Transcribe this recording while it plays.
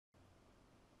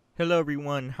Hello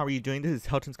everyone, how are you doing? This is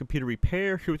Helton's Computer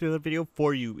Repair here with another video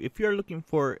for you. If you are looking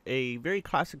for a very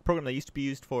classic program that used to be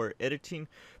used for editing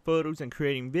photos and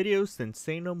creating videos, then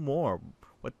say no more.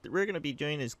 What we're going to be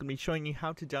doing is going to be showing you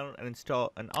how to download and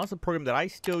install an awesome program that I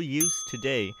still use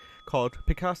today called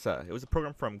Picasa. It was a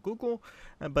program from Google,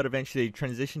 but eventually they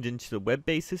transitioned into the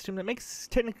web-based system that makes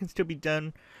technically can still be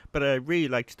done, but I really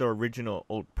liked the original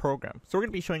old program. So we're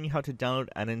going to be showing you how to download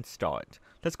and install it.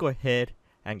 Let's go ahead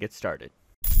and get started.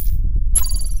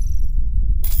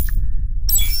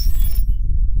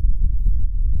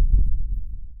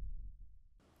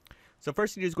 So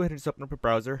first you do is go ahead and just open up a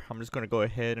browser. I'm just going to go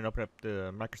ahead and open up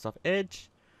the Microsoft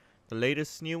Edge, the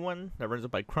latest new one that runs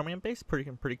by Chromium based, pretty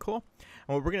cool.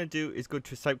 And what we're going to do is go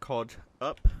to a site called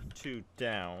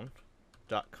uptodown.com.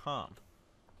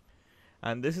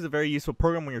 And this is a very useful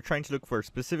program when you're trying to look for a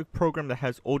specific program that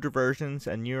has older versions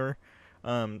and newer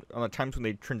on the times when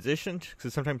they transitioned.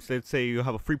 Because sometimes let's say you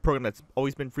have a free program that's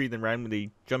always been free, then randomly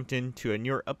they jumped into a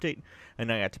newer update and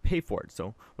now you have to pay for it.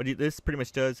 So what this pretty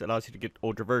much does, it allows you to get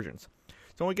older versions.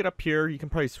 So when we get up here, you can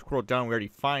probably scroll down, we already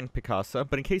find Picasa,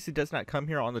 but in case it does not come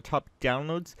here on the top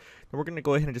downloads, then we're going to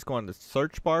go ahead and just go on the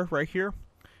search bar right here,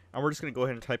 and we're just going to go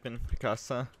ahead and type in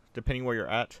Picasa depending where you're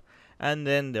at, and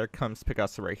then there comes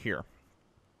Picasa right here.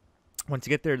 Once you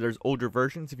get there, there's older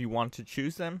versions if you want to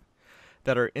choose them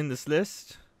that are in this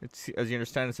list. It's, as you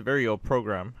understand, it's a very old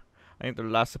program. I think the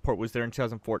last support was there in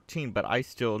 2014, but I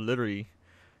still literally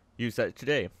use that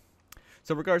today.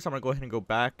 So regardless, I'm going to go ahead and go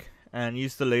back and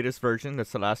use the latest version.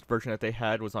 That's the last version that they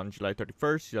had, was on July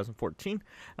 31st, 2014.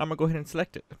 I'm going to go ahead and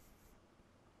select it.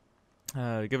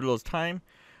 Give it a little time.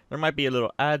 There might be a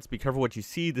little ads. Be careful what you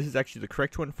see. This is actually the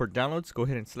correct one for downloads. Go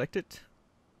ahead and select it.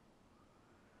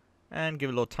 And give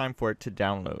it a little time for it to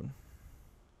download.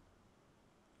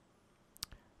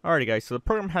 Alrighty guys, so the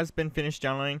program has been finished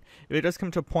downloading. If it does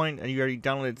come to a point and you already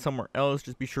downloaded somewhere else,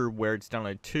 just be sure where it's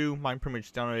downloaded to. Mine pretty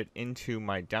much downloaded into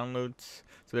my downloads.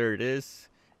 So there it is.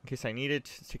 In case I need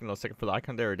it, it's taking a little second for the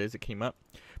icon. There it is, it came up.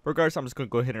 But regardless, I'm just going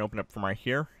to go ahead and open up from right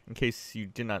here, in case you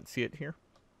did not see it here.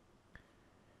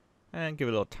 And give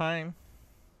it a little time.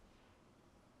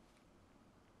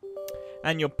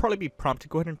 And you'll probably be prompted.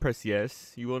 Go ahead and press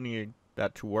yes. You will need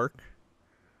that to work.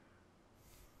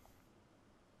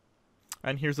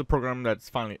 And here's the program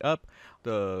that's finally up.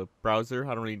 The browser,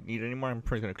 I don't really need it anymore. I'm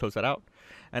probably going to close that out.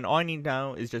 And all I need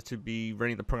now is just to be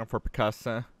running the program for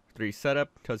Picasa 3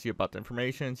 setup. Tells you about the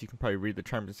information. So you can probably read the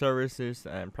terms and services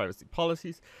and privacy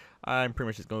policies. I'm pretty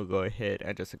much just going to go ahead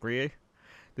and just agree.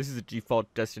 This is a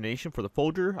default destination for the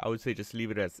folder. I would say just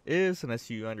leave it as is, unless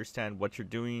you understand what you're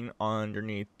doing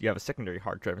underneath. You have a secondary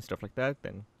hard drive and stuff like that,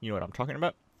 then you know what I'm talking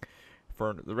about.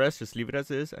 For the rest, just leave it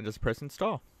as is and just press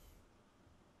install.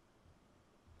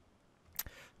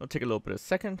 It'll take a little bit of a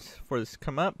second for this to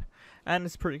come up, and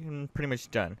it's pretty much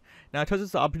done. Now it tells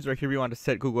us the options right here. We want to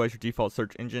set Google as your default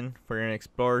search engine for Internet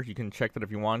Explorer. You can check that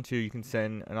if you want to. You can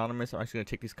send anonymous. I'm actually going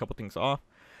to take these couple things off,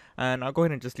 and I'll go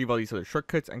ahead and just leave all these other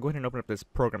shortcuts and go ahead and open up this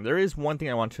program. There is one thing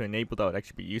I want to enable that would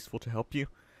actually be useful to help you.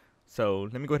 So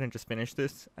let me go ahead and just finish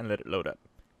this and let it load up.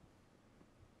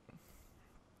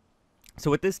 So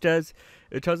what this does,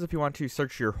 it tells if you want to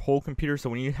search your whole computer.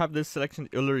 So when you have this selection,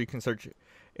 you literally can search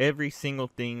every single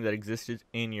thing that existed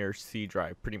in your C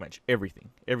drive, pretty much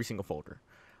everything, every single folder.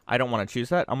 I don't want to choose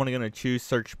that. I'm only going to choose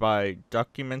search by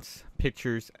documents,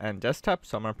 pictures, and desktop.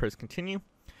 So I'm going to press continue.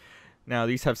 Now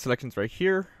these have selections right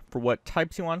here for what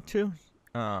types you want to.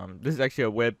 This is actually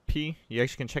a WebP. You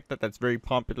actually can check that. That's very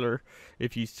popular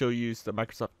if you still use the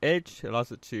Microsoft Edge. It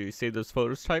allows it to save those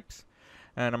photos types.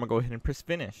 And I'm going to go ahead and press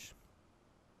finish.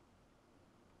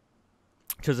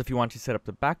 Shows if you want to set up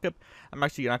the backup. I'm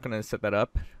actually not going to set that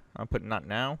up. I'll put not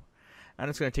now. And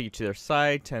it's going to take you to their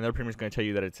site, and they're pretty much going to tell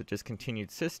you that it's a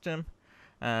discontinued system.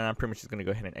 And I'm pretty much just going to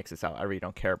go ahead and exit out. I really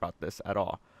don't care about this at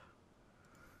all.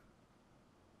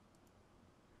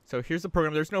 So here's the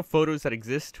program. There's no photos that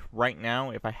exist right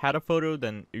now. If I had a photo,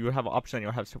 then you would have an option and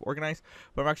you'll have stuff organized.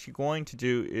 What I'm actually going to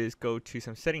do is go to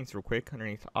some settings real quick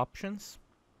underneath options.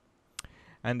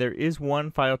 And there is one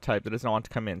file type that does not want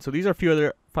to come in. So these are a few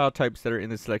other file types that are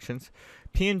in the selections.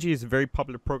 PNG is a very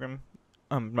popular program,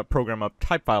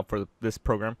 type file for this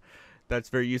program. That's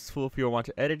very useful if you want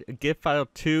to edit. A GIF file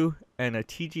too, and a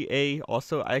TGA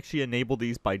also. I actually enable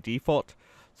these by default,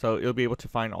 so you'll be able to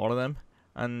find all of them.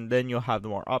 And then you'll have the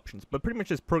more options. But pretty much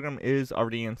this program is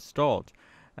already installed.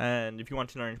 And if you want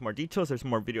to learn more details, there's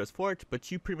more videos for it. But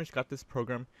you pretty much got this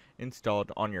program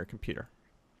installed on your computer.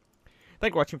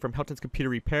 Thank you for watching from Helton's Computer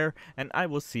Repair, and I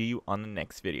will see you on the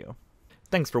next video.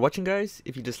 Thanks for watching, guys.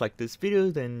 If you disliked this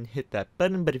video, then hit that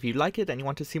button. But if you like it and you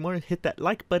want to see more, hit that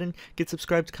like button, get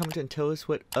subscribed, comment, and tell us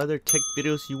what other tech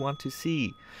videos you want to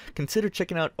see. Consider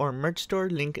checking out our merch store,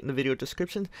 link in the video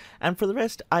description. And for the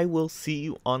rest, I will see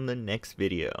you on the next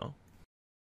video.